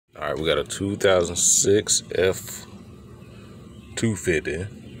Alright, we got a 2006 f-250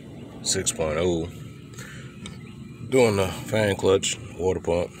 6.0 doing the fan clutch water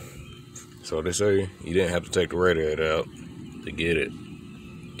pump. So they say you didn't have to take the radiator out to get it,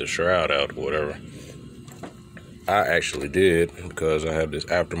 the shroud out or whatever. I actually did because I have this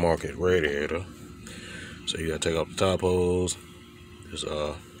aftermarket radiator. So you gotta take off the top hose, there's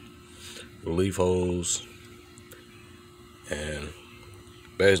relief hose, and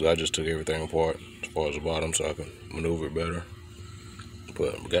basically I just took everything apart as far as the bottom so I can maneuver it better.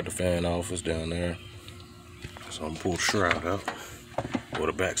 But we got the fan off, it's down there. So I'm gonna pull the shroud out, or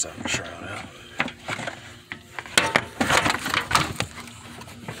the backside of the shroud out.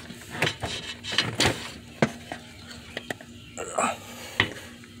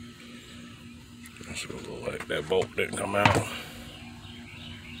 That's what it look like. That bolt didn't come out.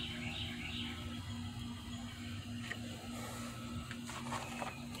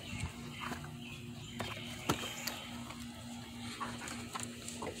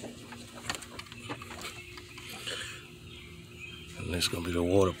 And this is gonna be the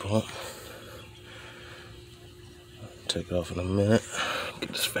water pump. Take it off in a minute. Get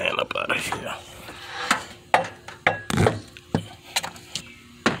this fan up out of here.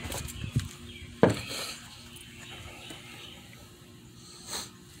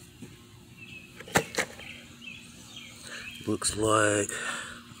 Looks like,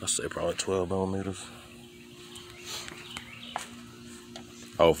 I'll say probably 12 millimeters.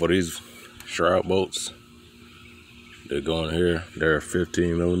 Oh, for these shroud bolts, they're going here, they're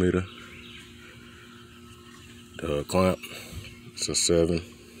 15 millimeter. The clamp, it's a 7.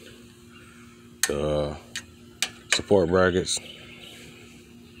 The support brackets,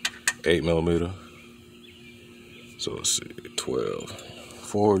 8 millimeter. So let's see, 12.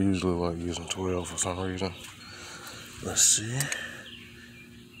 Ford usually like using 12 for some reason. Let's see.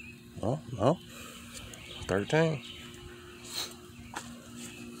 Oh, no. 13.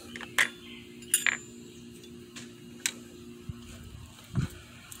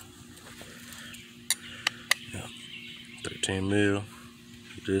 Yeah. 13 mil.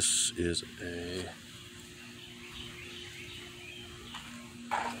 This is a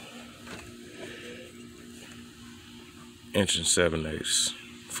inch and 7/8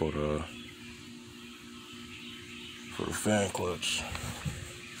 for the fan clutch.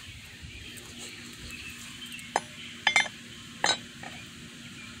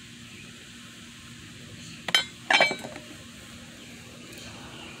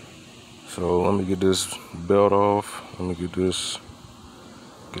 So let me get this belt off. Let me get to this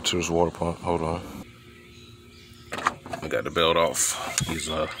water pump. Hold on. I got the belt off. He's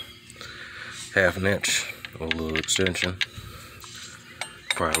 ½ an inch, a little extension.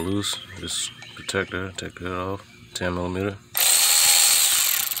 Probably loose. This protector, take that off. 10 millimeter.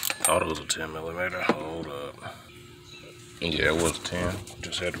 Thought it was a 10 millimeter. Hold up. Yeah, it was 10.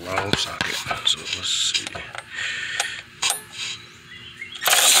 Just had the wrong socket. So let's see.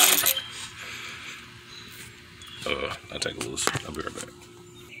 I'll take it loose. I'll be right back.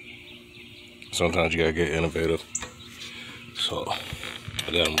 Sometimes you gotta get innovative. So I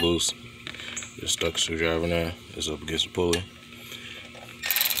got them loose. Just stuck a screwdriver now. It's up against the pulley.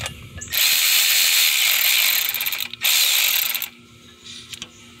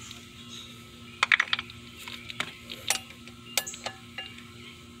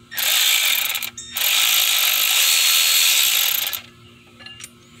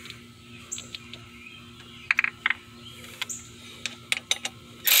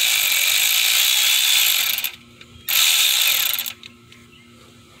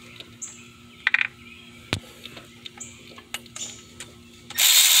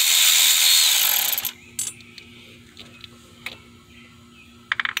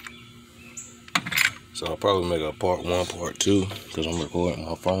 So I'll probably make a part 1, part 2, because I'm recording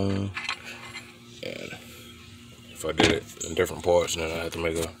my phone. And if I did it in different parts, then I have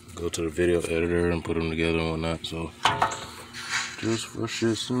to go to the video editor and put them together and whatnot. So just for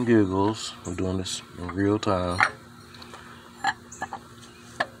shits and giggles, I'm doing this in real time.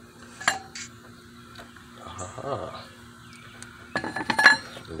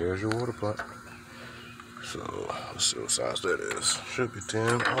 And there's your water pump. So let's see what size that is. Should be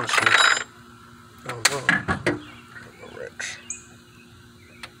 10. Oh shit. Oh no. A wrench.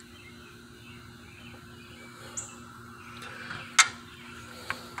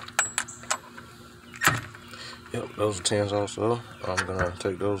 Yep, those are 10s also. I'm gonna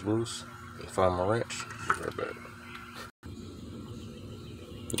take those loose and find my wrench. Be right back.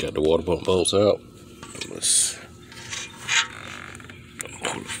 Got the water pump bolts out. Let's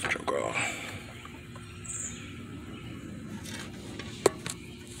pull this truck off.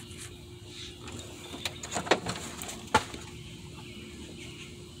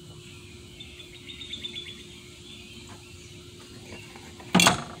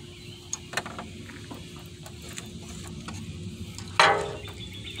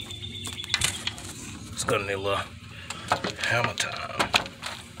 It's gonna need a little hammer time.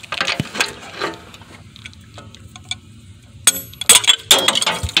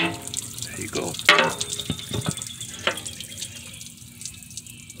 There you go.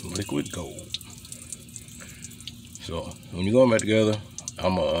 Liquid gold. So when you go back together,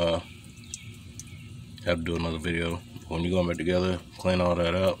 I'ma have to do another video. When you go back together, clean all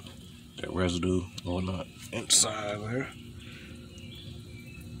that out, that residue and whatnot inside there.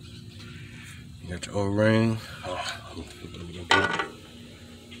 You got your O-ring.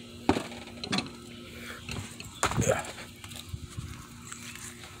 Yeah.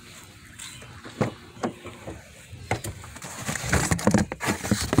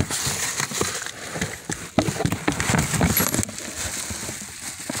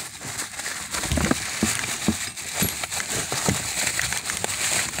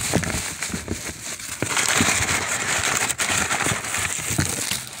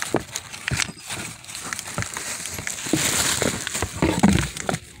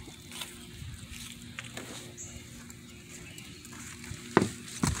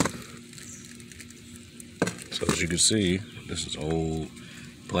 So as you can see, this is old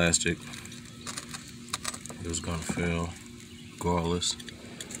plastic. It was gonna fail regardless.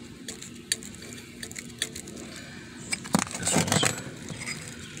 This one's,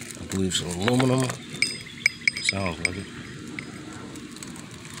 I believe, some aluminum. Sounds like it.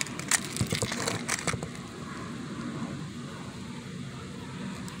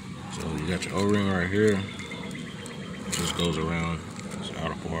 So you got your O-ring right here. It just goes around this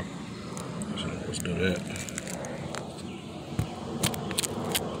outer part. So let's do that.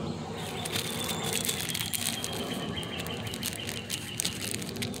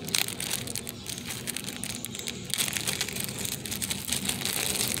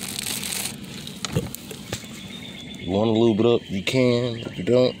 If you want to lube it up, you can. If you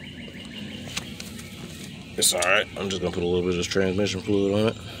don't, it's alright. I'm just gonna put a little bit of this transmission fluid on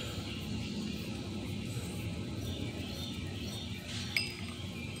it.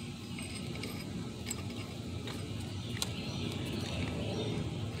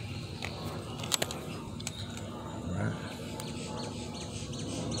 Alright.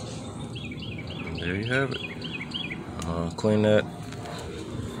 There you have it. Clean that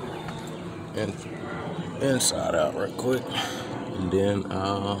and inside out right quick, and then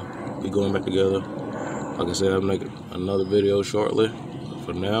we going back together. Like I said, I'll make another video shortly.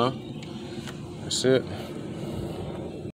 For now, that's it.